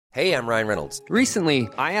Hey, I'm Ryan Reynolds. Recently,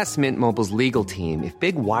 I asked Mint Mobile's legal team if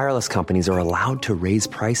big wireless companies are allowed to raise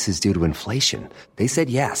prices due to inflation. They said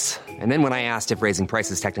yes. And then when I asked if raising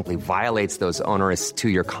prices technically violates those onerous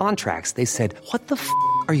two-year contracts, they said, "What the f***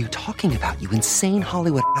 are you talking about, you insane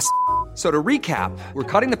Hollywood ass?" So to recap, we're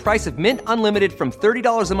cutting the price of Mint Unlimited from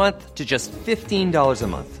 $30 a month to just $15 a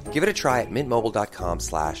month. Give it a try at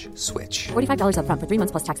mintmobile.com/switch. $45 up front for 3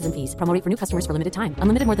 months plus taxes and fees. Promo rate for new customers for limited time.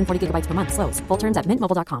 Unlimited more than 40 gigabytes per month. Slows full terms at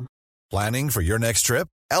mintmobile.com. Planning for your next trip?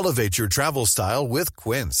 Elevate your travel style with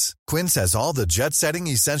Quince. Quince has all the jet-setting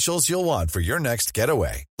essentials you'll want for your next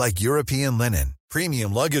getaway, like European linen,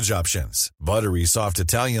 premium luggage options, buttery soft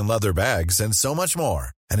Italian leather bags, and so much more.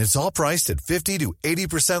 And it's all priced at 50 to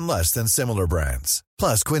 80% less than similar brands.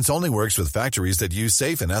 Plus, Quince only works with factories that use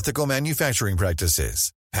safe and ethical manufacturing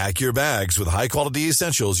practices. Pack your bags with high-quality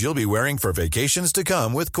essentials you'll be wearing for vacations to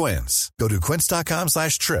come with Quince. Go to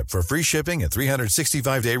quince.com/trip for free shipping and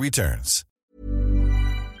 365-day returns.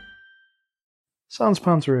 Sans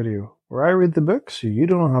Pants Radio, where I read the books so you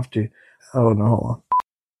don't have to. Oh no, hold on.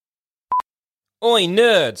 Oi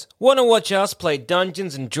nerds, wanna watch us play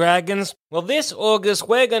Dungeons and Dragons? Well, this August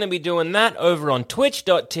we're gonna be doing that over on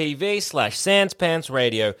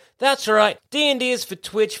twitch.tv/sanspantsradio. That's right, D&D is for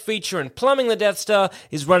Twitch featuring Plumbing the Death Star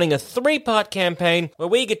is running a 3-part campaign where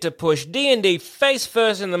we get to push D&D face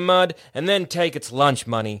first in the mud and then take its lunch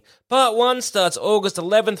money. Part 1 starts August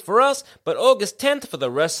 11th for us, but August 10th for the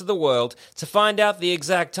rest of the world. To find out the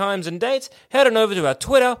exact times and dates, head on over to our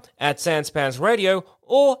Twitter at sanspantsradio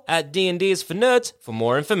or at D&D is for Nerds for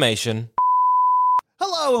more information.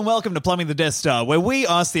 Hello and welcome to Plumbing the Death Star, where we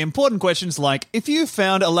ask the important questions like, if you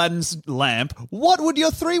found Aladdin's lamp, what would your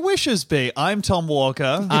 3 wishes be? I'm Tom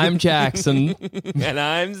Walker. I'm Jackson. And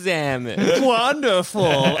I'm Zamet. Wonderful.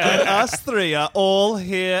 And us 3 are all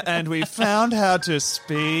here and we found how to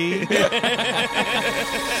speak.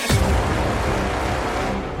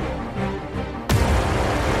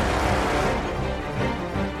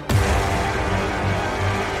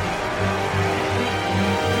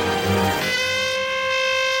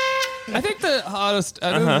 I think the hardest,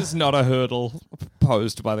 I know this is not a hurdle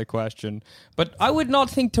posed by the question, but I would not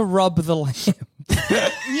think to rub the lamp.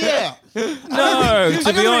 Yeah. No,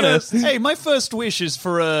 to be honest. Hey, my first wish is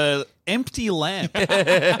for a empty lamp. We're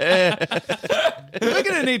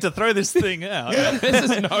going to need to throw this thing out.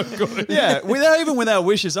 This is no good. Yeah, even without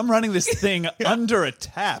wishes, I'm running this thing under a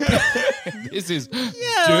tap. This is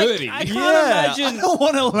dirty. I can't imagine. I don't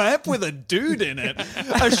want a lamp with a dude in it.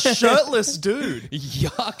 A shirtless dude.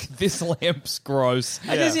 Yuck, this lamp's gross.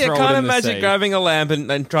 I just Throw it can't in the imagine sea. grabbing a lamp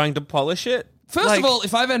and trying to polish it. First of all,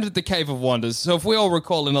 if I've entered the Cave of Wonders, so if we all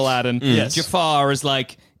recall in Aladdin, Yes. Jafar is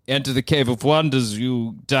like, enter the Cave of Wonders,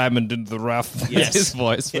 you diamond in the rough. That's Yes. his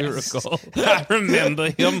voice, we recall. I remember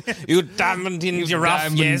him. You diamond in the rough.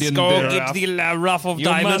 diamond Yes, in go the get rough. the rough of You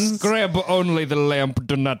diamonds. must grab only the lamp.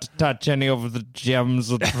 Do not touch any of the gems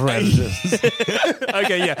or treasures.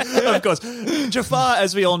 Okay, yeah, of course. Jafar,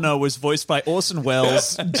 as we all know, was voiced by Orson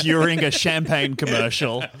Welles during a champagne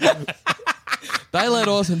commercial. They let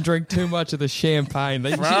Orson drink too much of the champagne. They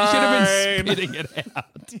should have been spitting it out.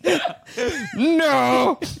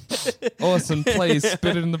 No! Orson, please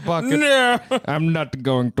spit it in the bucket. No. I'm not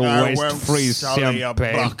going to waste free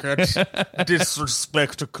champagne.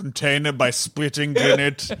 Disrespect a container by spitting in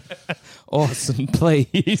it. Orson,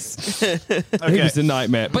 please. He was a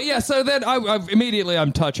nightmare. But yeah, so then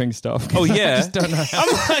I'm touching stuff. Oh, yeah. I just don't know how. I'm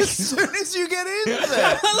like, As soon as you get in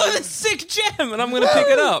there. I love this sick gem, and I'm going to pick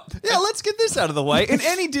it up. Yeah, let's get this out of the way. In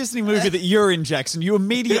any Disney movie that you're in, Jackson, you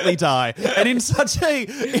immediately die, and in such a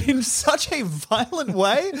violent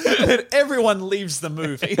way that everyone leaves the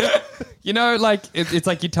movie. You know, like, it's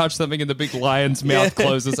like you touch something and the big lion's mouth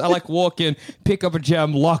closes. I like walk in, pick up a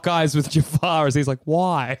gem, lock eyes with Jafar as he's like,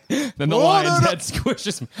 why? Then the lion's head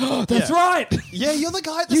squishes me. Oh, that's right. Yeah, you're the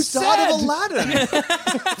guy at the You start said. of Aladdin.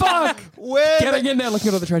 Fuck. Where Getting in there, looking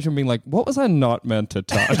at all the treasure and being like, what was I not meant to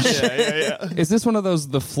touch? yeah. Is this one of those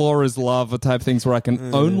the floor is lava type things where I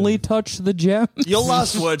can only touch the gems? Your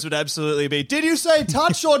last words would absolutely be, did you say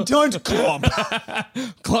touch or don't clomp?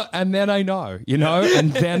 And then I know,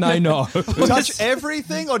 and then I know. Touch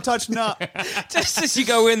everything or touch none? Just as you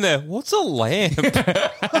go in there, what's a lamp?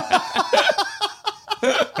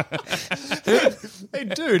 Hey,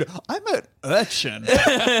 dude, I'm at direction.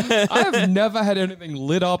 I have never had anything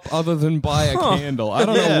lit up other than by a candle. I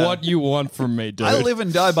don't know what you want from me, dude. I live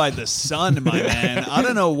and die by the sun, my man. I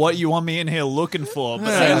don't know what you want me in here looking for, but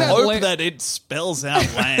Seeing I that hope lamp- that it spells out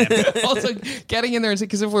lamp. Also, getting in there and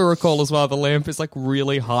because if we recall as well, the lamp is like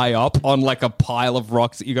really high up on like a pile of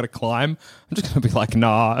rocks that you got to climb. I'm just gonna be like,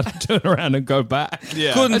 nah, turn around and go back.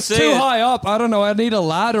 Yeah. Couldn't It's see too it. high up. I don't know. I need a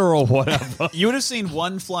ladder or whatever. You would have seen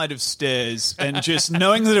one flight of stairs and just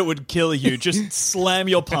knowing that it would kill you, just slam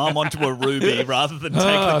your palm onto a ruby rather than take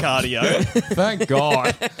the cardio. Thank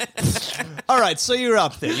God. All right, so you're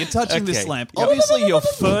up there. You're touching this Okay. lamp. Obviously, your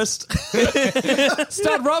first...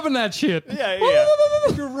 Start rubbing that shit. Yeah.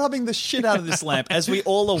 You're rubbing the shit out of this lamp, as we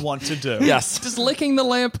all are wont to do. Yes. Does licking the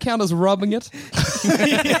lamp count as rubbing it?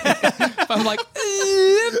 If I'm like,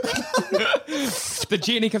 the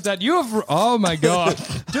genie comes out. You have. Oh my God.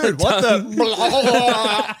 Dude, what the...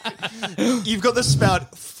 You've got the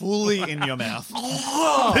spout fully in your mouth.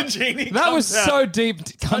 The genie That was comes out. so deep.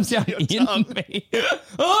 It comes down your in tongue. me.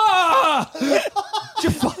 Ah!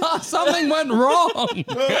 Jafar, something went wrong.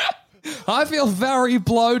 I feel very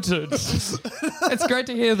bloated. It's great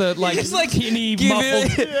to hear that, like, It's like tinny, give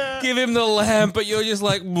muffled. give him the lamp, but you're just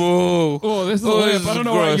like, whoa. Oh, this is the Oh, lamp. this I is don't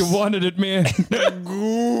know why you gross. wanted it, man.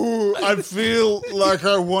 I feel like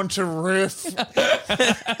I want to riff.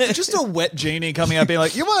 Just a wet genie coming out being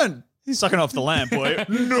like, you weren't sucking off the lamp, were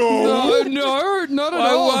you? No. No, not at Why-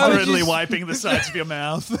 all. why would Hurriedly you- wiping the sides of your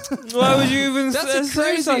mouth Why would you even That's a say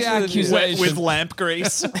crazy such a thing? accusation. with lamp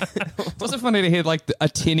grease. Was it funny to hear like a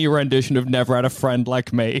tinny rendition of "Never Had a Friend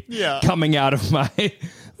Like Me" coming out of my?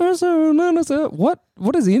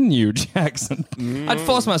 What is in you, Jackson? I'd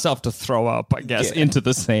force myself to throw up, I guess, into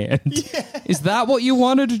the sand. Is that what you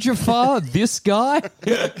wanted, Jafar? This guy?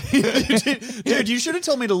 Dude, you should have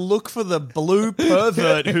told me to look for the blue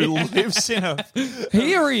pervert who lives in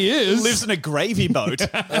a gravy boat.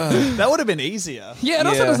 That would have been easier. Yeah, it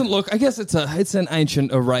also Yeah. doesn't look. I guess it's an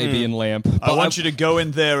ancient Arabian lamp. I want you to go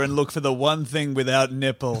in there and look for the one thing without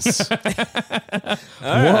nipples.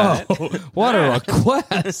 Whoa! What a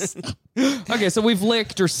request! Okay, so we've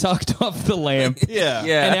licked or sucked off the lamp. Yeah.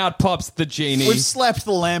 Yeah. And out pops the genie. We've slapped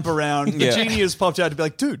the lamp around. The Yeah. genie has popped out to be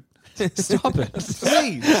like, dude, Stop it.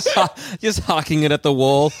 please. Just hacking it at the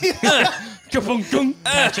wall.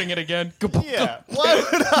 Catching it again. Yeah. Why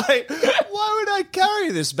would I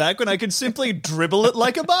carry this back when I can simply dribble it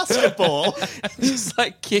like a basketball? Just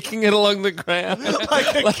like kicking it along the ground.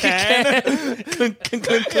 Like a can. Clunk, clunk,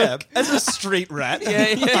 clunk, Yeah. clunk. As a street rat,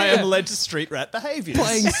 Yeah. I am led to street rat behaviors.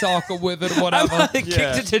 Playing soccer with it, I've whatever. like kicked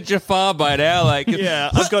it to Jafar by now. Like, Yeah,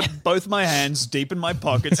 I've got both my hands deep in my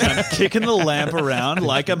pockets and I'm kicking the lamp around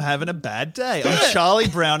like I'm having a bad day. I'm Charlie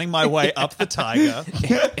Browning my way up the tiger.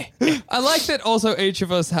 I like that also each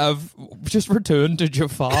of us have just returned to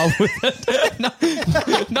Jafar with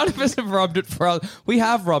it. None of us have rubbed it for us. We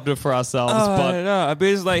have rubbed it for ourselves, I but don't know. I've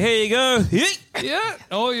been just like, here you go. yeah,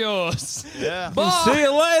 all yours. Yeah. See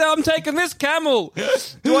you later. I'm taking this camel.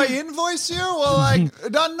 Do I invoice you? Well,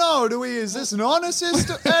 like, don't know. Is this an honor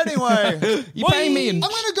system? Anyway, You pay me in I'm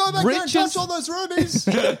going to go back there and riches. touch all those rubies.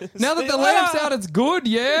 Now that the lamp's out, it's good,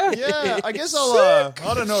 yeah? Yeah, I guess I'll,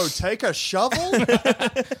 I don't know, take a shovel?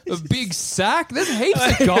 A big sack. There's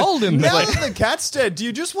heaps of gold in Now there. that the cat's dead, do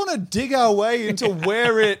you just want to dig our way into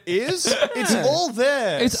where it is? It's all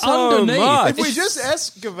there. It's So underneath. much. if we just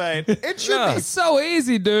excavate, it should be. It's so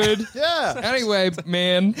easy, dude. Yeah. Anyway,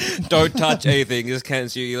 man. Don't touch anything. Just can't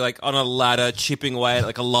see you. You're like on a ladder, chipping away at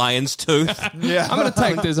like a lion's tooth. Yeah. I'm going to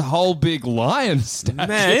take this whole big lion statue. Man,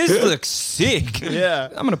 this looks sick. Yeah.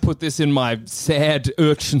 I'm going to put this in my sad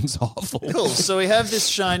urchin's hovel. Cool. So we have this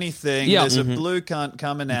shiny thing. Yeah. There's a blue cunt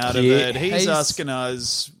coming out of Yeah. it. He's He's- asking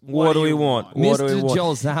us, What do we want? What do we Mr. want?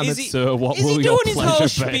 Joel Zammett, Is he- sir, what is will he your doing his whole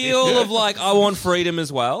pleasure be? spiel of like, I want freedom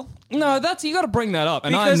as well? No, that's you got to bring that up,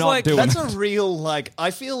 and Because, I'm not like, doing That's it. a real, like,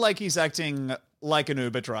 I feel like he's acting like an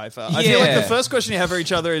Uber driver. I feel like Yeah. the first question you have for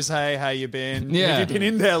each other is, hey, how you been? Yeah. Have you been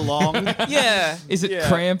in there long? Yeah. Is it Yeah.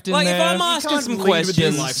 cramped in Like, there? if I'm You asking can't some lead with your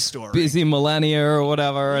questions, life story. Busy millennia or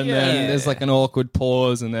whatever, and then Yeah. there's like an awkward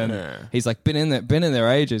pause, and then he's like, been in there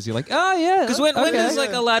ages. You're like, oh yeah, because when okay. does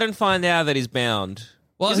like Aladdin find out that he's bound?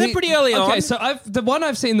 Well, Isn't it pretty early on? Okay, so the one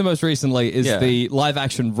I've seen the most recently is Yeah. the live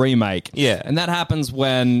action remake. Yeah. And that happens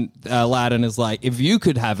when Aladdin is like, if you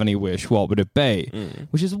could have any wish, what would it be?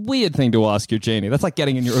 Which is a weird thing to ask your genie. That's like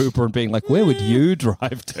getting in your Uber and being like, where would you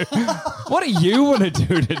drive to? What do you want to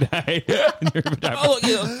do today? And your Uber driver, Oh,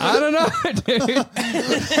 yeah. I don't know, dude.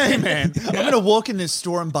 Hey, man, I'm going to walk in this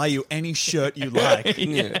store and buy you any shirt you like.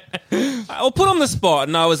 I was put on the spot,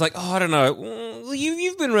 and I was like, oh, I don't know.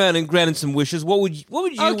 you've been around and granted some wishes. What would you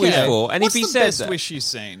Okay. wish for? And What's if he the says best that, wish you've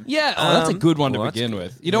seen? Yeah, that's a good one to well, that's begin good.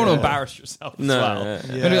 with. You don't want to embarrass yourself as No, well. yeah.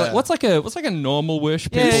 And be like, what's like a normal wish?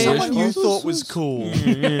 Yeah, people yeah. wish Someone for? you thought was cool.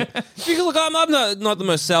 because look, I'm not the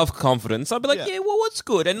most self-confident, so I'd be like, Yeah. yeah, well, what's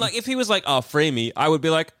good? And like, if he was like, oh, free me, I would be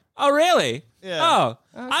like, oh, really? Yeah. Oh,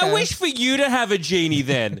 I wish for you to have a genie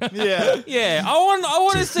then. Yeah. Yeah, I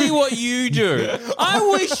want to see what you do. I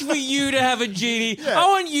wish for you to have a genie. I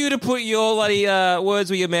want you to put your bloody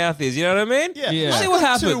words where your mouth is. You know what I mean? Yeah. See what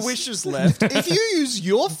happens. 2 wishes left. If you use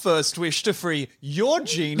your first wish to free your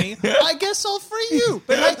genie, I guess I'll free you.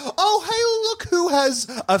 But hey, look who has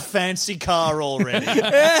a fancy car already. So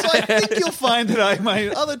I think you'll find that my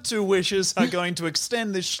other 2 wishes are going to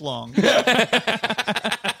extend this schlong.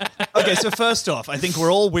 Okay, so first off, I think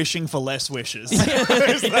we're all wishing for less wishes.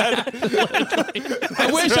 I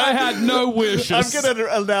wish I had no wishes. I'm good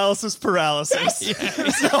at analysis paralysis.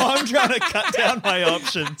 So I'm trying to cut down my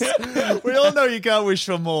options. We all know you can't wish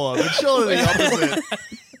for more, but surely the opposite.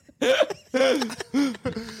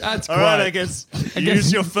 That's All great. right, I guess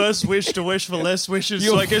use your first wish to wish for less wishes,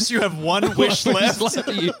 so I guess you have 1 wish left.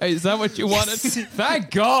 Is that what you wanted?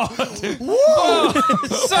 Thank God.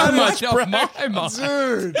 So much off my mind.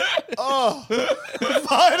 Dude,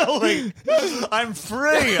 finally, I'm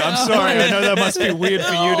free. I'm sorry, I know that must be weird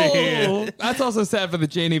for you to hear. That's also sad for the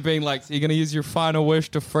genie being like, so you're going to use your final wish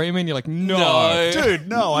to free me? And you're like, no. No. Dude,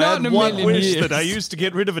 no, I Not in had a 1 million wish years. that I used to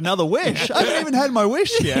get rid of another wish. I haven't even had my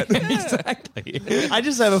wish yet. Exactly. I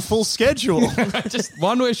just have a full schedule. Just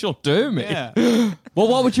one wish will do me. Yeah. Well,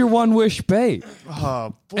 what would your one wish be?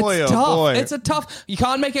 Oh, boy, It's oh, tough. boy. It's a tough. You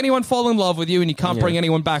can't make anyone fall in love with you, and you can't bring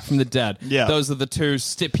anyone back from the dead. Yeah. Those are the 2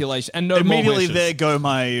 stipulations, and no Immediately more wishes. there go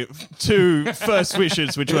my 2 first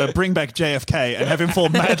wishes, which were bring back JFK and have him fall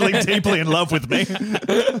madly, deeply in love with me.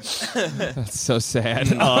 That's so sad.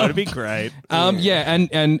 Oh, it'd be great. Yeah,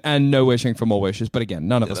 and no wishing for more wishes. But again,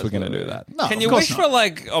 none of us were going to do that. No, Can of you course wish not. for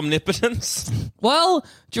like omnipotence? Well,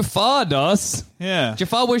 Jafar does. Yeah.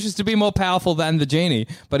 Jafar wishes to be more powerful than the genie,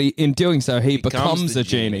 but in doing so, he becomes the a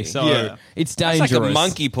genie. genie. So Yeah. it's It's dangerous. like a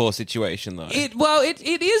monkey paw situation, though.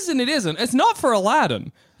 It is and it isn't. It's not for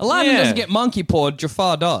Aladdin. Aladdin Yeah. doesn't get monkey pawed.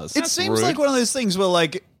 Jafar does. It seems rude. like one of those things where,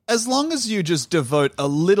 like, as long as you just devote a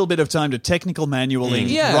little bit of time to technical manualing,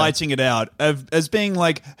 Yeah. writing it out, as being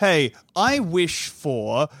like, hey, I wish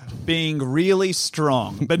for being really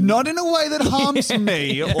strong, but not in a way that harms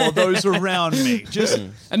me or those around me. Just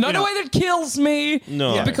and not in a way that kills me.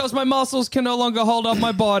 No. Yeah. Because my muscles can no longer hold up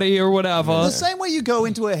my body or whatever. the same way you go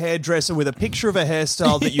into a hairdresser with a picture of a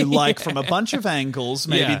hairstyle that you like from a bunch of angles,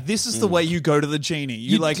 maybe Yeah. this is the way you go to the genie.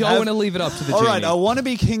 You like don't have- want to leave it up to the All genie. right, I want to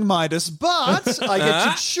be King Midas, but I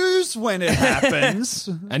get to choose when it happens.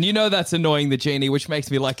 And you know that's annoying the genie, which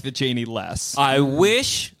makes me like the genie less. I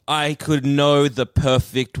wish I could know the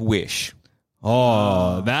perfect wish.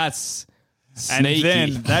 Oh, that's And sneaky.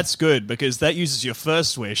 then that's good because that uses your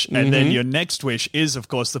first wish, and then your next wish is, of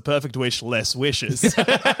course, the perfect wish, less wishes.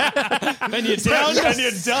 and you're down. and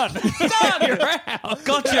you're done. You're out.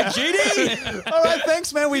 Gotcha, genie! All right,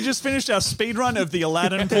 thanks, man. We just finished our speed run of the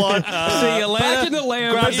Aladdin plot. See you later. Back in the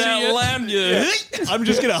lamp, Grab idiot. that lamp, you. I'm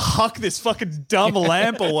just going to huck this fucking dumb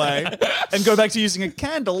lamp away and go back to using a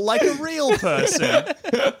candle like a real person.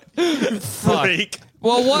 Freak.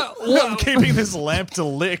 Well, I'm keeping this lamp to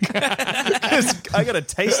lick. 'Cause I got a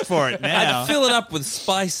taste for it now. I'd fill it up with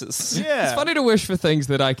spices. Yeah. It's funny to wish for things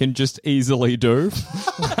that I can just easily do.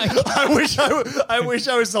 I wish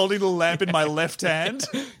I was holding the lamp in my left hand.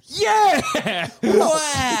 Yeah!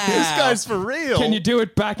 Wow. This guy's for real. Can you do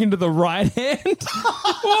it back into the right hand?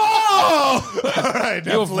 All right,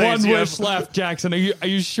 now You have please, one you wish have- left, Jackson. Are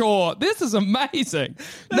you sure? This is amazing.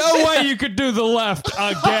 No way you could do the left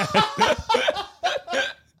again.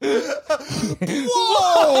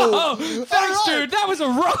 Whoa! Thanks, dude. That was a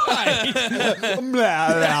ride.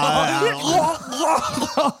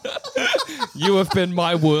 You have been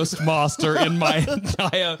my worst master in my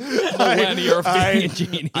entire millennia of being a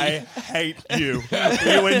genie. I hate you.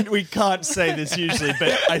 We can't say this usually,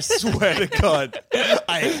 but I swear to God,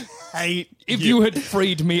 I hate If you had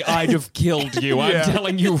freed me, I'd have killed you. Yeah. I'm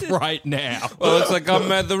telling you right now. Well, looks like I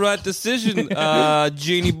made the right decision,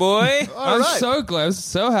 genie boy. I'm right. so glad. I'm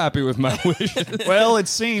so happy with my wishes. Well, it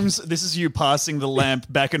seems this is you passing the lamp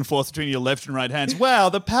back and forth between your left and right hands. Wow,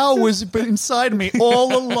 the power was inside me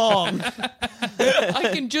all along. I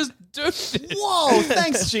can just do this. Whoa,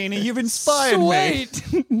 thanks, Genie. You've inspired me.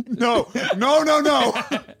 Sweet. No.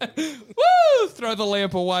 Woo! Throw the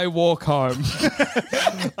lamp away, walk home.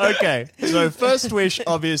 Okay, so first wish,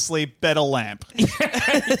 obviously, better lamp.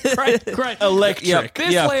 Great. Electric.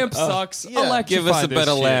 This lamp sucks. Electrify Give us a this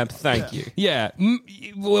better shit. lamp. Thank you. Yeah.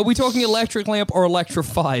 Are we talking electric lamp or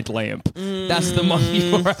electrified lamp? That's the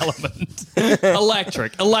monkey element.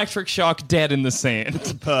 Electric shock, dead in the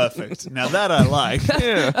sand. Perfect. Now that I like.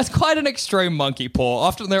 That's quite an extreme monkey paw.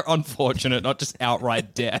 Often they're unfortunate, not just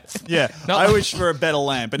outright death. Yeah, No. I wish for a better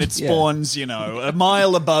lamp, and it spawns, a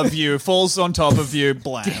mile above you, falls on top of you,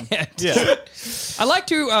 blam. Yeah. I like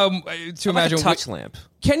to imagine. Touch lamp.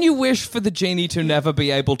 Can you wish for the genie to never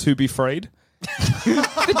be able to be freed?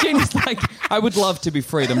 The genie's like, I would love to be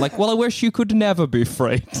freed. I'm like, well, I wish you could never be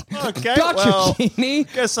freed. Okay, Gotcha, well, genie.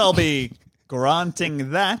 guess I'll be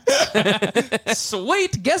granting that.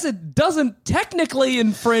 Sweet. Guess it doesn't technically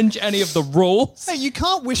infringe any of the rules. Hey, you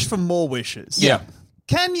can't wish for more wishes. Yeah.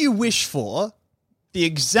 Can you wish for the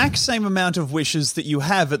exact same amount of wishes that you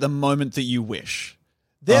have at the moment that you wish?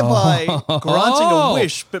 Thereby granting a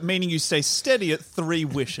wish, but meaning you stay steady at 3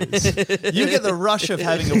 wishes. You get the rush of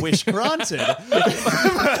having a wish granted.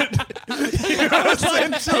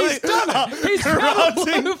 Essentially, He's got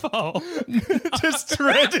a loophole. just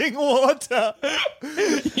treading water.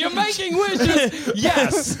 You're making wishes.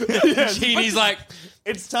 Yes. Genie's like,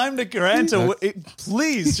 It's time to grant a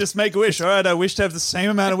please just make a wish. All right, I wish to have the same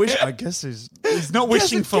amount of wish. I guess he's not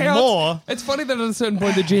wishing for Counts. more. It's funny that at a certain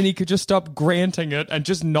point the genie could just stop granting it and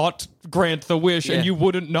just not grant the wish, and you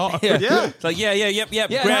wouldn't know. Yeah. It's like, yep, Yeah, it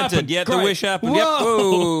granted. happened. Yeah, the Great. wish happened.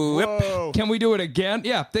 Whoa. Yep. Whoa. Can we do it again?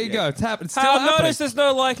 Yeah, there you go. It's happened. It's still I've happening. noticed there's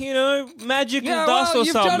no, magic Yeah, and dust well, or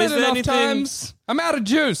you've something. done it Is there enough anything? times. I'm out of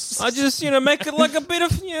juice. I just, make it like a bit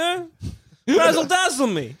of, razzle dazzle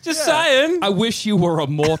me. Just saying. I wish you were a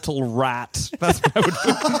mortal rat. That's what I would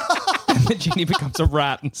do. And the genie becomes a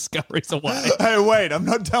rat and scurries away. Hey, wait, I'm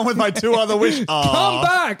not done with my 2 other wishes. Come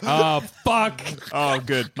back! Oh, fuck. Oh,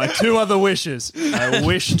 good. My 2 other wishes. I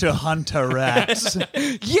wish to hunt a rat.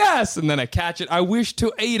 Yes! And then I catch it. I wish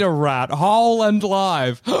to eat a rat, whole and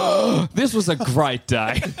live. This was a great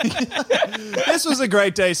day. This was a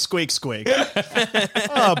great day, squeak, squeak.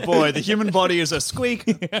 Oh, boy, the human body is a squeak.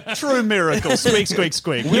 True miracle. Squeak, squeak,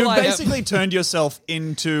 squeak. You I- basically turned yourself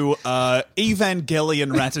into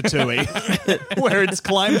Evangelion Ratatouille, where it's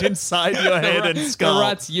climbed inside your head and The skull.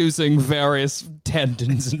 rat's using various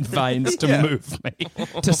tendons and veins to move me,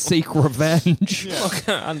 to seek revenge.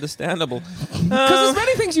 Understandable. Because there's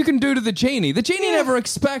many things you can do to the genie. The genie never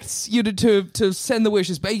expects you to send the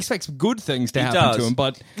wishes, but he expects good things to happen to him.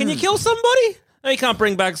 But Can you kill somebody? No, you can't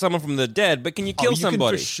bring back someone from the dead, but can you kill you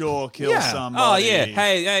somebody? can for sure kill Yeah. somebody. Oh, yeah.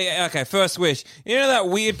 Hey, okay, first wish. You know that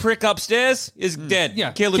weird prick upstairs is dead. Yeah,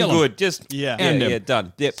 Kill him kill him. good. Just, Yeah. End him.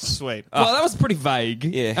 done. Yep. Sweet. well, that was pretty vague.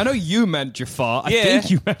 Yeah. I know you meant Jafar. I Yeah. think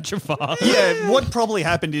you meant Jafar. Yeah, what probably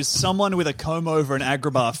happened is someone with a comb over an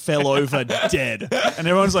Agrabah fell over dead. And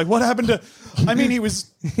everyone's like, what happened to... I mean, he was...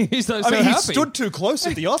 He's so, I so mean, he happy. stood too close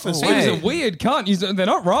at the office. He was a Hey. weird cunt. They're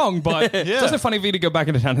not wrong, but it's also funny for you to go back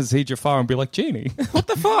into town and see Jafar and be like, Genie, what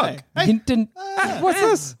the fuck? Hey. What's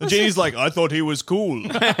this? The genie's like, I thought he was cool. Do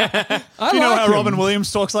I you know like how him. Robin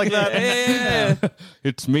Williams talks like that?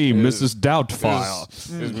 It's me, Mrs. Doubtfire.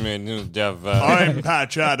 I'm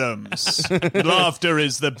Patch Adams. Laughter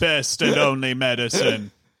is the best and only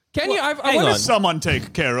medicine. Can you? I hang wonder. on. Someone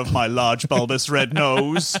take care of my large bulbous red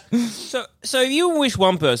nose. So you wish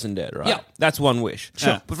one person dead, right? Yeah. That's one wish.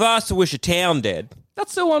 Sure. But if I was to wish a town dead,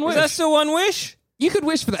 That's still one wish. is that still one wish? You could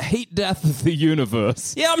wish for the heat death of the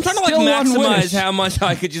universe. Yeah, I'm trying to Still one maximize wish. how much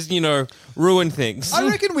I could just, ruin things. I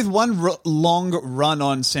reckon with one long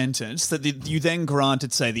run-on sentence that you then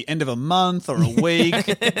granted, say, the end of a month or a week.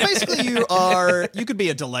 Basically, you could be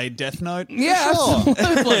a delayed death note. Yeah, Sure.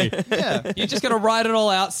 absolutely. Yeah. You just got to write it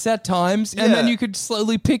all out, set times, and then Yeah. you could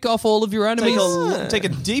slowly pick off all of your enemies. Take a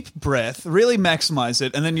deep breath, really maximize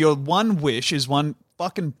it, and then your one wish is one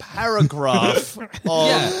fucking paragraph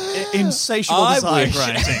of insatiable I desire wish.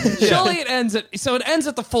 granting. Surely it ends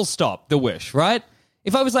at the full stop, the wish, right?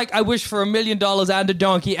 If I was like, I wish for $1 million and a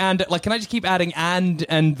donkey and can I just keep adding and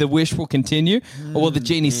the wish will continue, or will the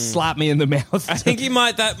genie slap me in the mouth? I think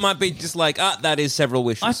that might be just like, that is several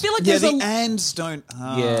wishes. I feel like Yeah, there's the ands don't.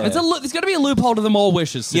 Yeah. there's got to be a loophole to them all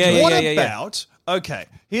wishes. Yeah, situation. What yeah. about? Okay,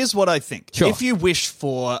 here's what I think. Sure. If you wish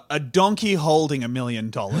for a donkey holding $1 million,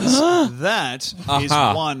 that is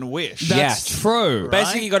one wish. That's Yes. true.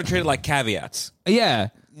 Basically, you got to treat it like caveats. Yeah.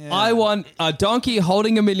 I want a donkey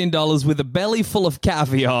holding $1 million with a belly full of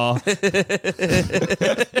caviar.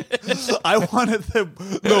 I wanted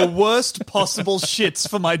the worst possible shits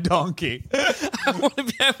for my donkey. I want to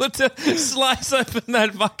be able to slice open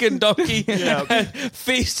that fucking donkey and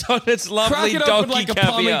feast on its lovely Crack it donkey open like caviar.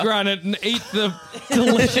 a pomegranate and eat the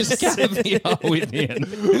delicious caviar within.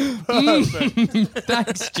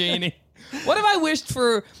 Thanks, Genie. What if I wished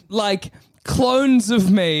for, like, clones of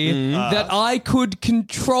me that I could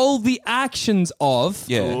control the actions of?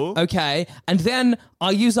 Yeah. Okay, and then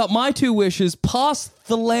I use up my 2 wishes, pass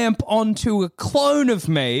the lamp onto a clone of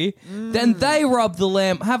me, then they rub the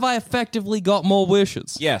lamp. Have I effectively got more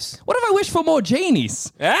wishes? Yes. What if I wish for more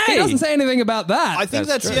genies? Hey! He doesn't say anything about that. I think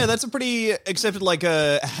that's a pretty accepted like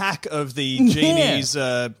a hack of the genie's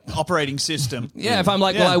operating system. Yeah, if I'm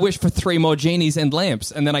like, well, I wish for 3 more genies and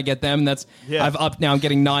lamps, and then I get them, and that's I've upped now. I'm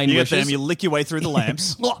getting 9 You get wishes. them, you lick your way through the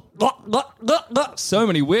lamps. So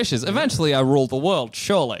many wishes. Eventually, I rule the world.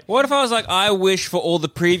 Surely. What if I was like, I wish for all the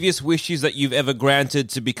previous wishes that you've ever granted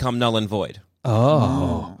to become null and void?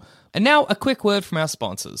 Oh. And now a quick word from our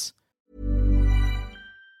sponsors.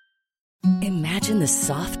 Imagine the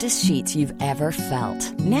softest sheets you've ever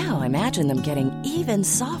felt. Now imagine them getting even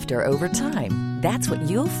softer over time. That's what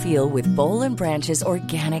you'll feel with Boll & Branch's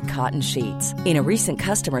organic cotton sheets. In a recent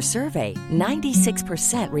customer survey,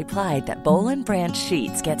 96% replied that Boll & Branch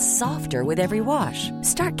sheets get softer with every wash.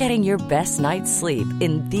 Start getting your best night's sleep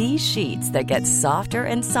in these sheets that get softer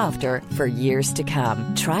and softer for years to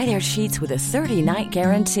come. Try their sheets with a 30-night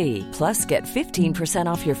guarantee. Plus, get 15%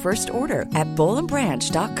 off your first order at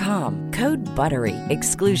bollandbranch.com. Code BUTTERY.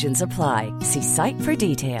 Exclusions apply. See site for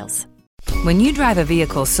details. When you drive a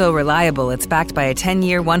vehicle so reliable it's backed by a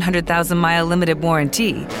 10-year, 100,000-mile limited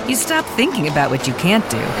warranty, you stop thinking about what you can't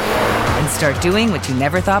do and start doing what you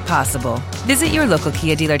never thought possible. Visit your local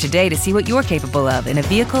Kia dealer today to see what you're capable of in a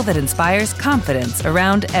vehicle that inspires confidence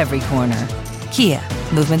around every corner. Kia,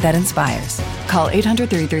 movement that inspires. Call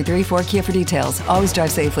 800-333-4KIA for details. Always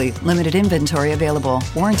drive safely. Limited inventory available.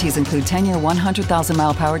 Warranties include 10-year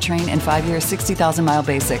 100,000-mile powertrain and 5-year 60,000-mile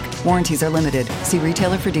basic. Warranties are limited. See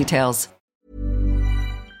retailer for details.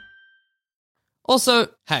 Also,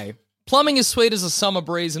 hey, plumbing is sweet as a summer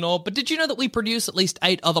breeze and all, but did you know that we produce at least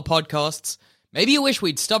 8 other podcasts? Maybe you wish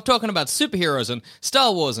we'd stop talking about superheroes and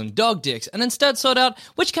Star Wars and dog dicks and instead sort out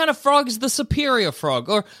which kind of frog is the superior frog,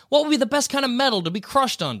 or what would be the best kind of metal to be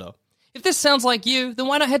crushed under. If this sounds like you, then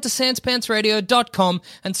why not head to sanspantsradio.com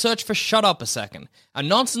and search for Shut Up a Second, a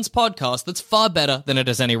nonsense podcast that's far better than it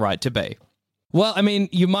has any right to be. Well, I mean,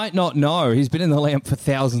 you might not know. He's been in the lamp for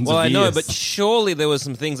thousands of years. Well, I know, but surely there were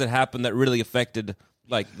some things that happened that really affected...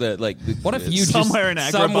 What if you somewhere in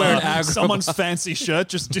Agrabah, someone's fancy shirt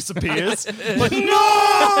just disappears? Like,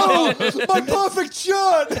 no! My perfect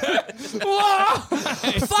shirt!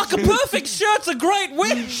 Fuck, a perfect shirt's a great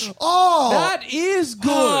wish! Oh! That is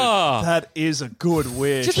good. That is a good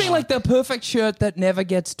wish. Just being like the perfect shirt that never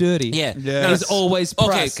gets dirty. Yeah. Is always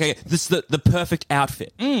pressed. Okay. This is the perfect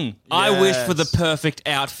outfit. I wish for the perfect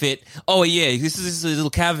outfit. Oh, yeah, this is little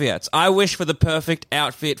caveats. I wish for the perfect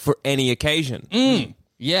outfit for any occasion.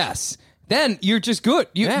 Yes. Then you're just good.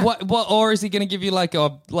 What? Or is he going to give you like a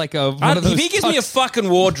one of those? If he gives me a fucking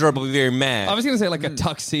wardrobe, I'll be very mad. I was going to say like a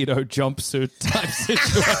tuxedo jumpsuit type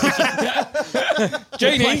situation.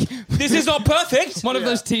 Janie, this is not perfect. One of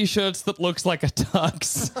those t-shirts that looks like a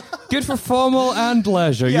tux. Good for formal and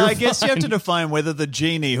leisure. Yeah, You're I guess you have to define whether the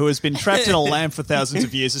genie who has been trapped in a lamp for thousands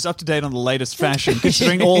of years is up to date on the latest fashion,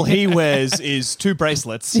 considering all he wears is 2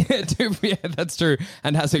 bracelets. Yeah, that's true.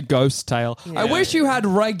 And has a ghost tail. I wish you had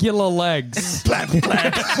regular legs. Blap,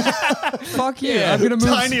 blap. Fuck you. I'm going to move.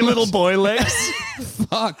 Tiny little boy legs.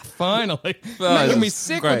 Fuck, finally. Oh, Making me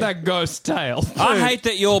sick great. with that ghost tail. I hate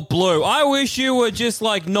that you're blue. I wish you were just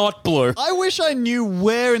like not blue. I wish I knew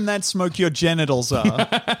where in that smoke your genitals are.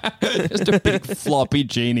 Just a big floppy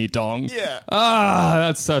genie dong. Yeah. Ah,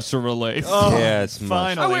 that's such a relief. Oh, Yeah, it's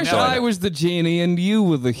finally. I wish now I was the genie and you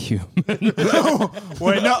were the human.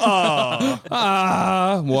 Wait, no.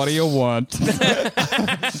 Oh. What do you want?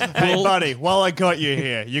 Hey, buddy, while I got you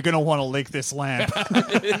here, you're going to want to lick this lamp.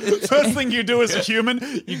 First thing you do as a human,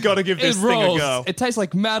 you got to give this It thing a rolls. go. It tastes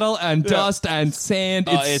like metal and dust and sand.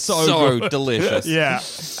 It's so so good. delicious. Yeah.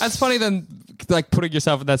 That's funny then, like putting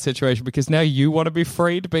yourself in that situation because now you want to be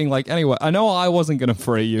freed, being like, anyway, I know I wasn't going to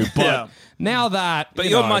free you, but Yeah. now that But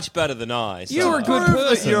you you're know, much better than I. So. you're a good Prove that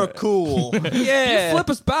person. you're cool. Yeah. You flip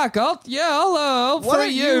us back. I'll Why free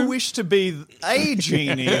don't you wish to be a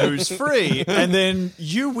genie who's free, and then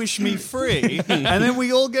you wish me free, and then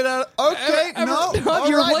we all get out. Okay, no, all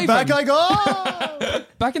you're right, leaving. back I go.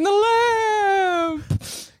 Back in the lamp.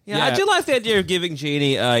 Yeah, I do like the idea of giving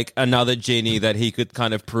Genie like another genie that he could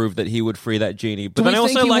kind of prove that he would free that genie. But Do then we I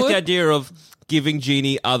think also he like would? the idea of giving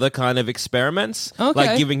Genie other kind of experiments, Okay.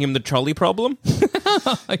 like giving him the trolley problem.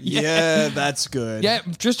 Yeah, that's good. Yeah,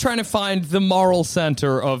 just trying to find the moral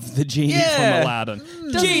center of the genie from Aladdin.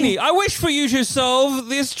 Genie, I wish for you to solve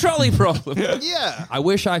this trolley problem. Yeah. I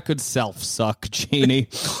wish I could self-suck, Genie.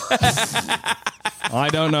 I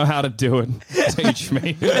don't know how to do it. Teach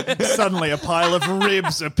me. Suddenly a pile of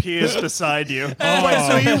ribs appears beside you. Wait,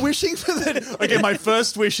 so are you wishing for that? Okay, my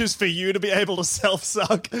first wish is for you to be able to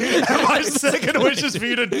self-suck. And my second wish is for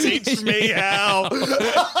you to teach me how.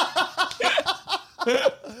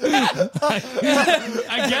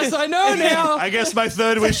 I guess I know now. I guess my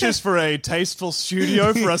third wish is for a tasteful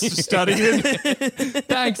studio for us to study in.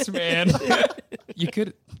 Thanks, man. You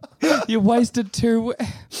could... You wasted 2...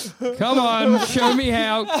 Come on, show me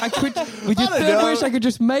how. I could... With your I don't third know. wish, I could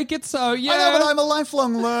just make it so, yeah. I know, but I'm a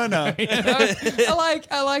lifelong learner.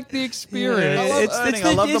 I like the experience. I love earning.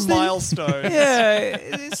 I love the milestones. Yeah,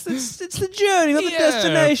 it's the journey, not the Yeah.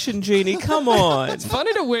 destination, Genie. Come on. It's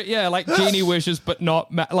funny to wish, yeah, like Genie wishes, but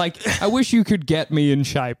not like I wish you could get me in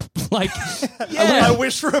shape. Like, I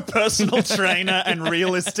wish for a personal trainer and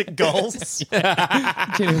realistic goals. Genie,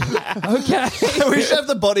 okay. I wish I have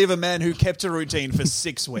the body of a man who kept a routine for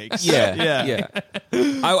 6 weeks. Yeah.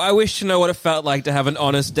 I wish to know what it felt like to have an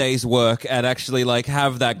honest day's work and actually like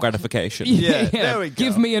have that gratification. Yeah, there we go.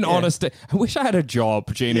 Give me an honest. I wish I had a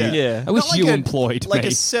job, Genie. Yeah. I wish Not like you a- employed like me.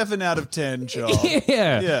 a 7 out of 10 job.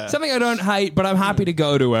 Yeah. Something I don't hate, but I'm happy to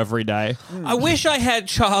go to every day. I wish I had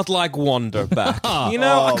childlike wonder back. You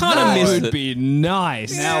know, I kind of That miss would it. be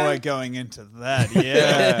nice. Now we're going into that.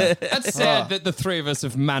 Yeah. That's sad that the three of us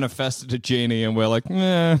have manifested a genie and we're like,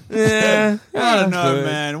 eh. I don't know,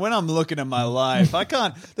 man. When I'm looking at my life, I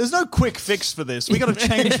can't. There's no quick fix for this. We got to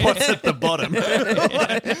change what's at the bottom.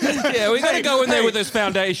 Yeah, we got to go in there with those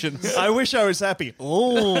foundations. I wish I was happy.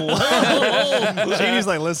 Oh. Genie's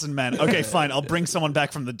like, listen, man. Okay, fine. I'll bring someone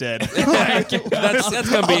back from the dead. That's going to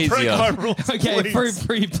be I'll break easier. my rules, Okay, please.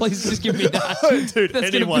 free, please just give me that. Dude, That's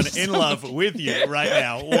gonna anyone be in so love with you right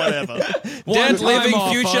now, whatever. Dead, time living,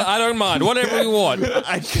 offer. future, I don't mind. Whatever we want.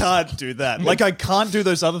 I can't do that. Like, I can't do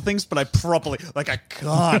those other things, but I properly, like, I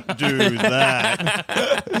can't do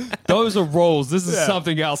that. Those are roles. This is Yeah.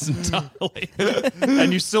 something else entirely.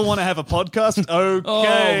 And you still want to have a podcast? Okay. Oh,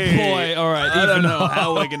 boy. All right. I don't even know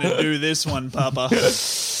how we're going to do this one, Papa.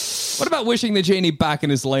 What about wishing the genie back in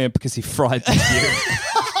his lamp because he fried the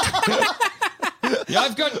view? Yeah,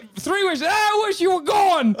 I've got 3 wishes. I wish you were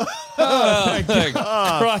gone. Oh, thank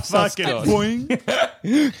Christ, that's Fucking good.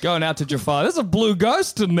 boing. Going out to Jafar. There's a blue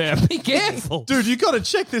ghost in there. Be careful. Dude, you got to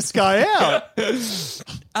check this guy out.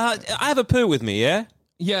 I have a poo with me, yeah?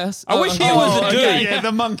 Yes. I wish he was a dude. Okay, yeah,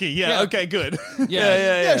 the monkey. Yeah, okay, good.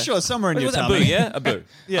 Yeah. Sure, somewhere in your Was that a tummy. boo, yeah? A boo.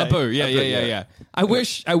 Yeah, A boo. Yeah. I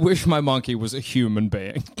wish my monkey was a human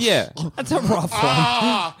being. Yeah. That's a rough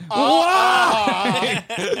one.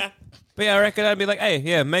 But yeah, I reckon I'd be like, hey,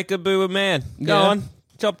 yeah, make a boo a man. Go Yeah. on.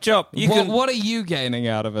 Chop, chop. You can... What are you gaining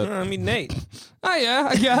out of it? I mean, Nate. Oh yeah,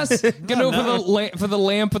 I guess. Gonna do for the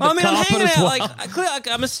lamp and the I mean, I'm carpet hanging as out well. like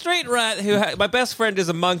I'm a street rat who my best friend is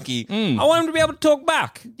a monkey. I want him to be able to talk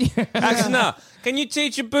back. Actually, no. Can you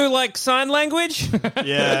teach a boo like sign language?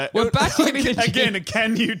 Yeah. We're back to the Again,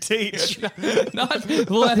 can you teach? Not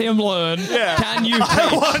let him learn. Yeah. Can you I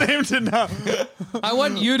teach? want him to know. I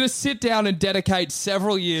want you to sit down and dedicate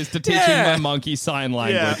several years to teaching Yeah. my monkey sign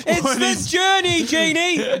language. Yeah. It's When the he's journey,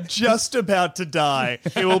 Genie. just about to die,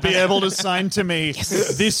 he will be able to sign to me,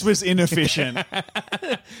 this was inefficient.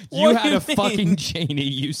 You What had do you a mean? fucking genie,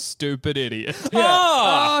 you stupid idiot.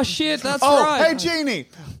 Oh. Oh shit, that's Oh, right. hey, Genie.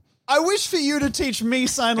 I wish for you to teach me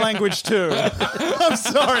sign language too. I'm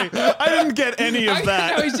sorry. I didn't get any of No,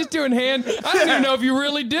 that. he's just doing hand. I don't even know if you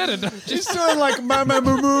really did it. He's doing like ma ma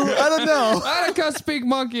moo moo. I don't know. I can't speak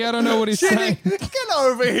monkey. I don't know what he's Genie, saying. get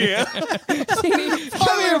over here. Genie, come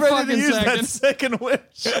I'm here a ready to fucking use second. that second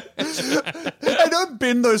wish. I don't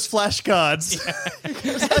bin those flashcards.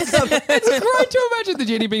 It's great to imagine the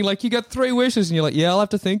genie being like, you got 3 wishes, and you're like, yeah, I'll have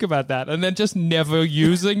to think about that, and then just never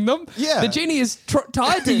using them. Yeah. The genie is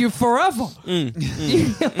tied to you forever.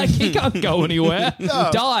 Like, he can't go anywhere. No.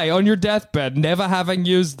 Die on your deathbed, never having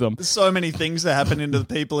used them. So many things that happen to the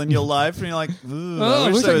people in your life, and you're like, ooh, Oh, I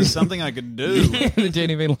wish wish there I was could- something I could do. The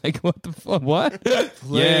genie being like, what the fuck? What?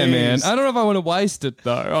 Yeah, man. I don't know if I want to waste it,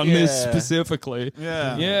 though, on this Yeah. specifically.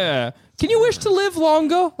 Yeah. Yeah. Can you wish to live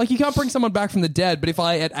longer? Like, you can't bring someone back from the dead, but if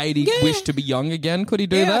I at 80 wish to be young again, could he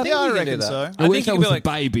do that? Yeah, I reckon so. I wish I you could was be a like-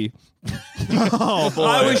 baby. Oh, boy.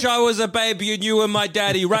 I wish I was a baby and you and my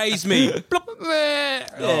daddy raised me.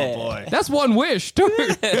 Oh, boy. That's one wish, too.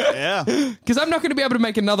 Yeah. Because I'm not going to be able to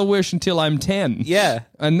make another wish until I'm 10. Yeah.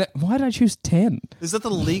 And why did I choose 10? Is that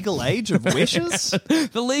the legal age of wishes?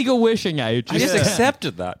 The legal wishing age. I just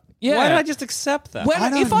accepted that. Yeah. Why did I just accept that? Well, I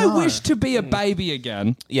don't if I know. wish to be a baby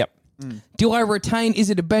again, Yep. do I retain? Is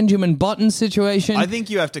it a Benjamin Button situation? I think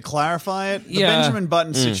you have to clarify it. The Yeah. Benjamin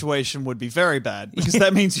Button situation would be very bad because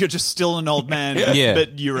that means you're just still an old man, Yeah.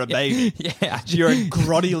 but you're a baby. yeah, You're a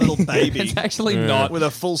grotty little baby it's actually not. with a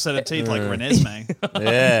full set of teeth like Renesmee.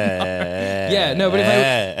 Yeah, no, but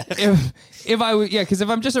if I because if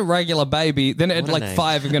I'm just a regular baby, then at like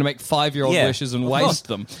 5, I'm going to make 5-year-old Yeah. wishes and waste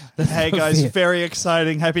them. Hey guys, very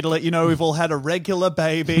exciting. Happy to let you know we've all had a regular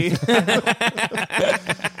baby.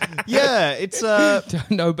 Yeah, it's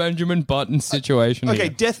No Benjamin Button situation. okay. here.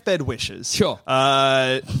 Deathbed wishes. Sure.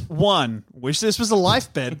 1, wish this was a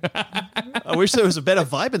life bed. I wish there was a better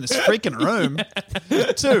vibe in this freaking room.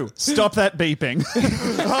 2, stop that beeping.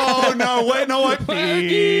 Oh no! Wait, no! What?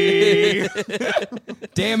 Beep.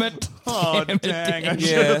 Damn it! Oh Damn it, dang! I damn it.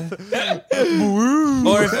 should've-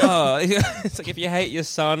 Or if it's like if you hate your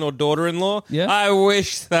son or daughter-in-law, Yeah. I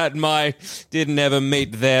wish that my didn't ever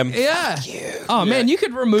meet them. Yeah. Oh man, you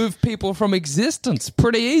could remove people from existence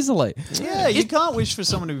pretty easily. Yeah, you can't wish for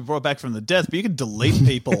someone to be brought back from the death, but you can delete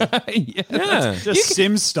people. Yeah. Just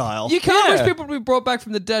Sim style. You can't Yeah. wish people to be brought back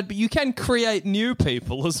from the dead, but you can create new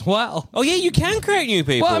people as well. Oh yeah, you can create new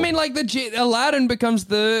people. Well, I mean, like Aladdin becomes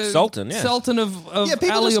the Sultan, yeah. Sultan of Yeah,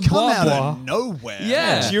 people Ali just come out Ababa. of nowhere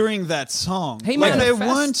Yeah. during that song. He like they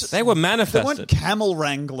manifests. they were weren't manifested. camel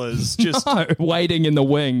wranglers just waiting in the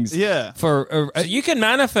wings. Yeah. For You can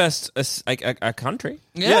manifest a country.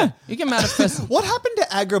 yeah, you can manifest. What happened to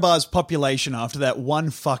Agrabah's population after that one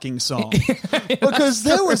fucking song? Because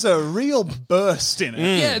there was a real burst in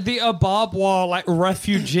it. Yeah, the Ababwa like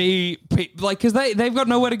refugee people, like because they've got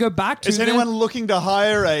nowhere to go back to. Is anyone looking to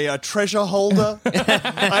hire a treasure holder?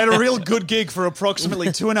 I had a real good gig for approximately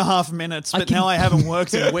 2.5 minutes, but now I haven't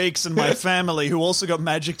worked in weeks, and my family, who also got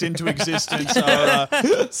magicked into existence, are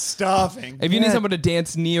starving. If you need someone to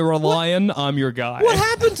dance near a lion, I'm your guy. What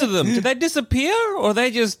happened to them? Did they disappear, or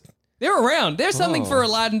they just? They're around. There's something for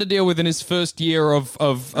Aladdin to deal with in his first year of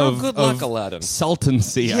good luck, Aladdin.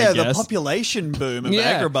 sultancy. Yeah, I the guess. population boom of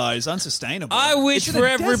Yeah. Agrabah is unsustainable. I wish It's in for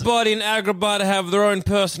a desert. everybody in Agrabah to have their own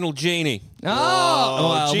personal genie. Oh,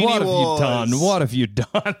 well, Genie what Wars. have you done? What have you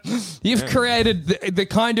done? You've created the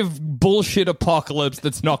kind of bullshit apocalypse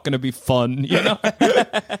that's not going to be fun, you know?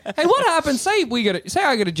 Hey, what happens? Say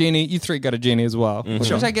I got a genie, you 3 got a genie as well,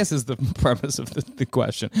 which I guess is the premise of the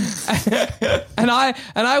question. and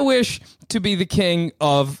I wish to be the king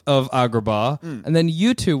of Agrabah, and then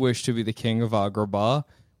you 2 wish to be the king of Agrabah.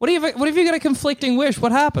 What if you got a conflicting wish?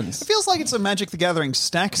 What happens? It feels like it's a Magic the Gathering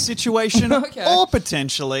stack situation, Okay. or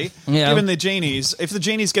potentially, Yeah. given the genies, if the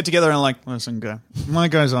genies get together and like, listen, guy, my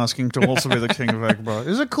guy's asking to also be the king of Agrabah.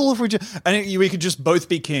 Is it cool if we we could just both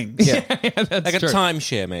be kings? Yeah, That's like a true.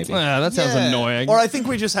 timeshare, maybe. That sounds Yeah. annoying. Or I think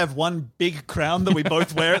we just have one big crown that we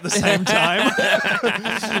both wear at the same time.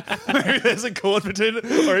 Maybe there's a court between it,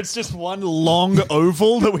 or it's just one long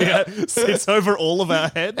oval that sits over all of our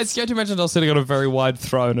heads. It's scary to imagine us sitting on a very wide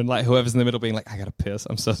throne and like whoever's in the middle being like, I gotta piss.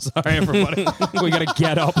 I'm so sorry, everybody. We gotta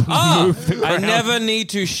get up and move the I ground. never need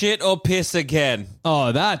to shit or piss again.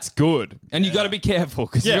 Oh, that's good. And you gotta be careful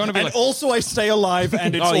because you Yeah, want to be and like, also I stay alive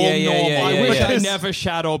and it's all yeah, yeah, normal. yeah, I yeah, wish yeah. I never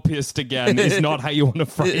shat or pissed again is not how you want to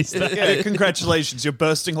phrase that. Yeah, congratulations, you're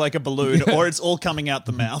bursting like a balloon, or it's all coming out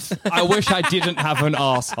the mouth. I wish I didn't have an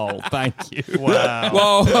asshole. Thank you. Wow.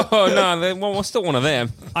 Whoa, no, we're still one of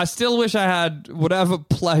them. I still wish I had whatever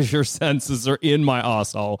pleasure senses are in my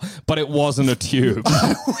asshole, but it wasn't a tube.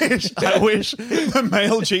 I wish the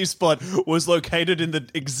male G-spot was located in the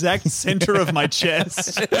exact center of my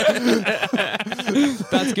chest.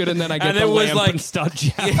 That's good. And then I get And the it was lamp like- and start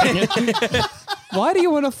jabbing it. Why do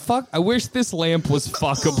you want to fuck? I wish this lamp was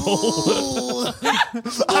fuckable.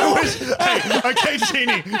 I wish. Hey, okay,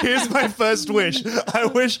 Genie. Here's my first wish. I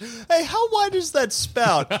wish. Hey, how wide is that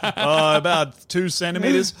spout? About 2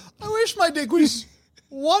 centimeters. I wish my dick was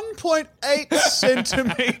 1.8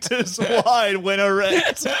 centimeters wide when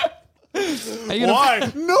erect. Are you gonna-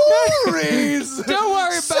 Why? No worries. Don't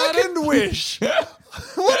worry about it. Second wish.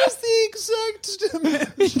 What is the exact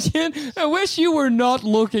dimension? I wish you were not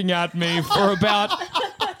looking at me for about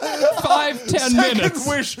 5-10 minutes. Second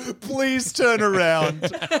wish, please turn around.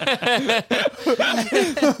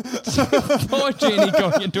 Poor genie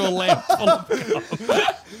going into a lamp full of cum.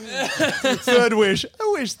 Third wish, I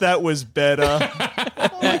wish that was better.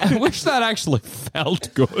 I wish that actually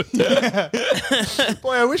felt good.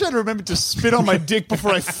 Boy, I wish I'd remembered to spit on my dick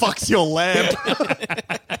before I fucked your lamp.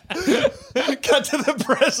 Cut to the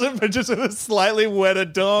present, but just with a slightly wetter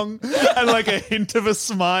dong and like a hint of a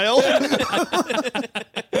smile.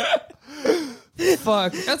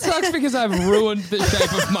 Fuck. That sucks because I've ruined the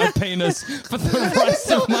shape of my penis for the rest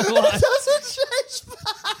of my life. It doesn't change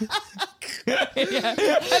back. Yeah.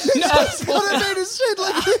 That's what it made a shit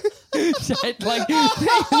like this. Shaped like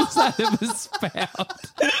the inside of a spout.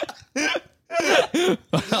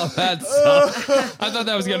 Oh, that sucks. I thought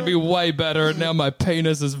that was going to be way better, and now my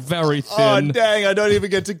penis is very Oh, thin. dang, I don't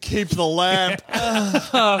even get to keep the lamp.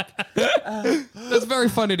 That's very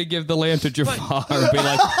funny to give the lamp to Jafar and be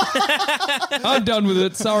like, I'm done with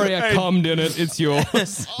it. Sorry I cummed in it. It's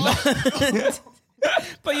yours.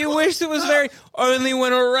 But you wish it was very only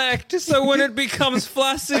when erect, so when it becomes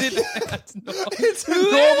flaccid, It's a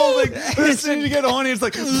normal thing. But as soon as you get horny, it's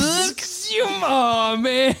like, Oh,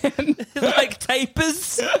 man. like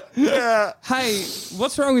tapers. yeah. Hey,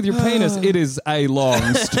 what's wrong with your penis? It is a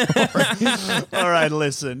long story. All right,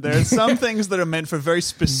 listen. There are some things that are meant for very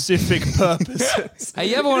specific purposes. Hey,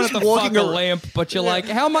 you ever wanted to fuck walking a around- lamp, but you're like,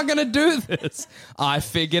 how am I going to do this? I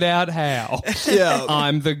figured out how. Yeah.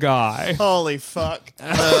 I'm the guy. Holy fuck.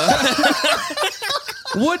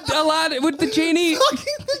 Would the genie... Fucking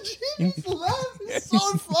the genie's lamp is so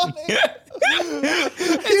funny.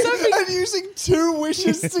 I'm using 2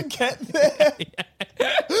 wishes to get there.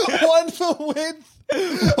 One for width,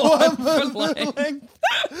 one for length.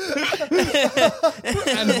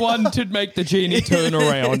 and one to make the genie turn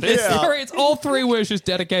around. It's all 3 wishes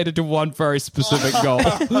dedicated to one very specific goal.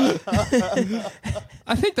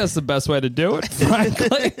 I think that's the best way to do it,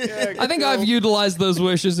 frankly. I think I've utilized those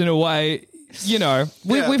wishes in a way, you know,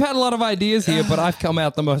 we've had a lot of ideas here, but I've come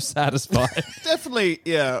out the most satisfied. Definitely,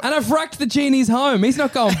 yeah. And I've wrecked the genie's home. He's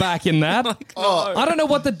not going back in that. I don't know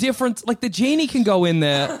what the difference, like the genie can go in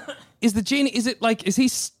there. Does he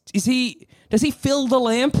fill the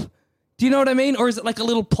lamp? Do you know what I mean? Or is it like a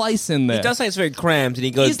little place in there? He does say it's very cramped, and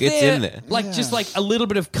he gets in there. Like just like a little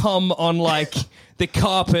bit of cum on like the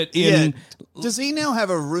carpet in. Does he now have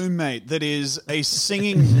a roommate that is a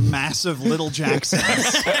singing mass of Little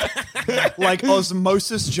Jacksons? Like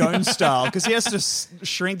Osmosis Jones style, because he has to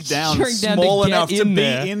shrink down small to get enough to in be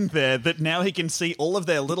there. in there that now he can see all of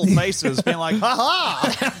their little faces being like, ha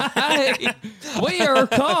ha! Hey, we are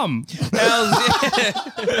cum.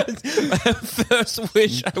 First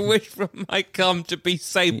wish, I wish for my cum to be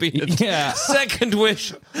sapient. Yeah. Second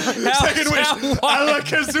wish,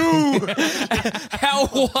 Alakazoo! how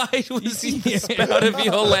wide was the spout of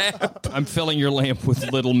your lamp? I'm filling your lamp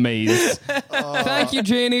with little me's. Thank you,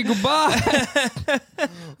 Janie. Goodbye.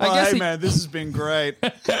 Hey man, this has been great.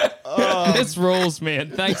 This rules,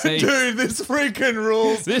 man. Thanks, Heath. Dude, this freaking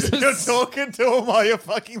rules. You're talking to him while you're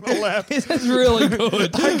fucking the lamp. This is really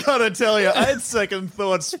good. I gotta tell you, I had second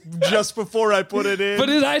thoughts just before I put it in. But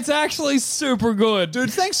it's actually super good.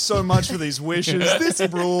 Dude, thanks so much for these wishes. This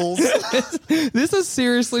rules. This is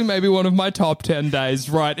seriously maybe one of my top 10 days,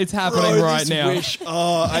 right? It's happening Bro, right this now. Wish,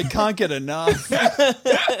 I can't get enough.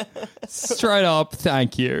 Straight up,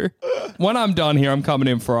 thank you. When I'm done here, I'm coming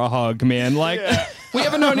in for a hug, man. Like, we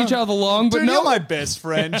haven't known each other long, but Dude, you're my best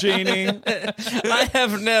friend, Jeannie. I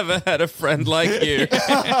have never had a friend like you.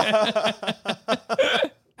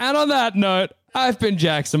 And on that note, I've been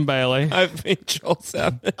Jackson Bailey. I've been Joel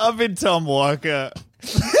Salmon. I've been Tom Walker.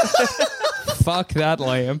 Fuck that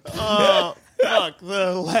lamp. Oh, fuck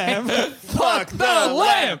the lamp. Fuck the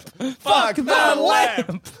lamp. Fuck the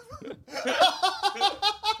lamp.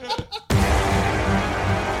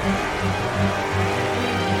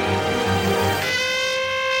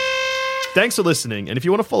 Thanks for listening, and if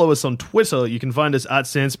you want to follow us on Twitter, you can find us at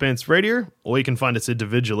Sanspants Radio, or you can find us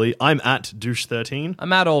individually. I'm at Douche13.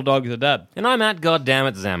 I'm at Old Dogs Are Dead. And I'm at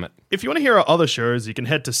Goddammit Zammit. If you want to hear our other shows, you can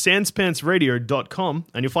head to sanspantsradio.com,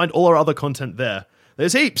 and you'll find all our other content there.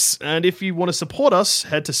 There's heaps, and if you want to support us,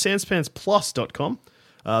 head to sanspantsplus.com.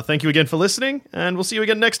 Thank you again for listening, and we'll see you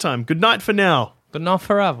again next time. Good night for now. But not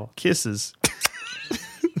forever. Kisses.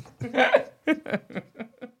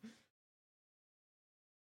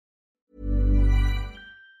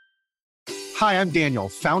 Hi, I'm Daniel,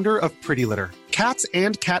 founder of Pretty Litter. Cats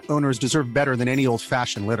and cat owners deserve better than any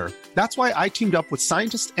old-fashioned litter. That's why I teamed up with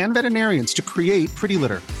scientists and veterinarians to create Pretty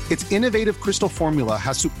Litter. Its innovative crystal formula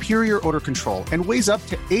has superior odor control and weighs up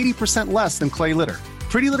to 80% less than clay litter.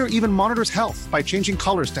 Pretty Litter even monitors health by changing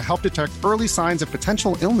colors to help detect early signs of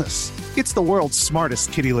potential illness. It's the world's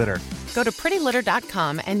smartest kitty litter. Go to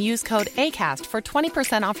prettylitter.com and use code ACAST for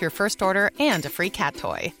 20% off your first order and a free cat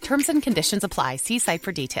toy. Terms and conditions apply. See site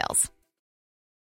for details.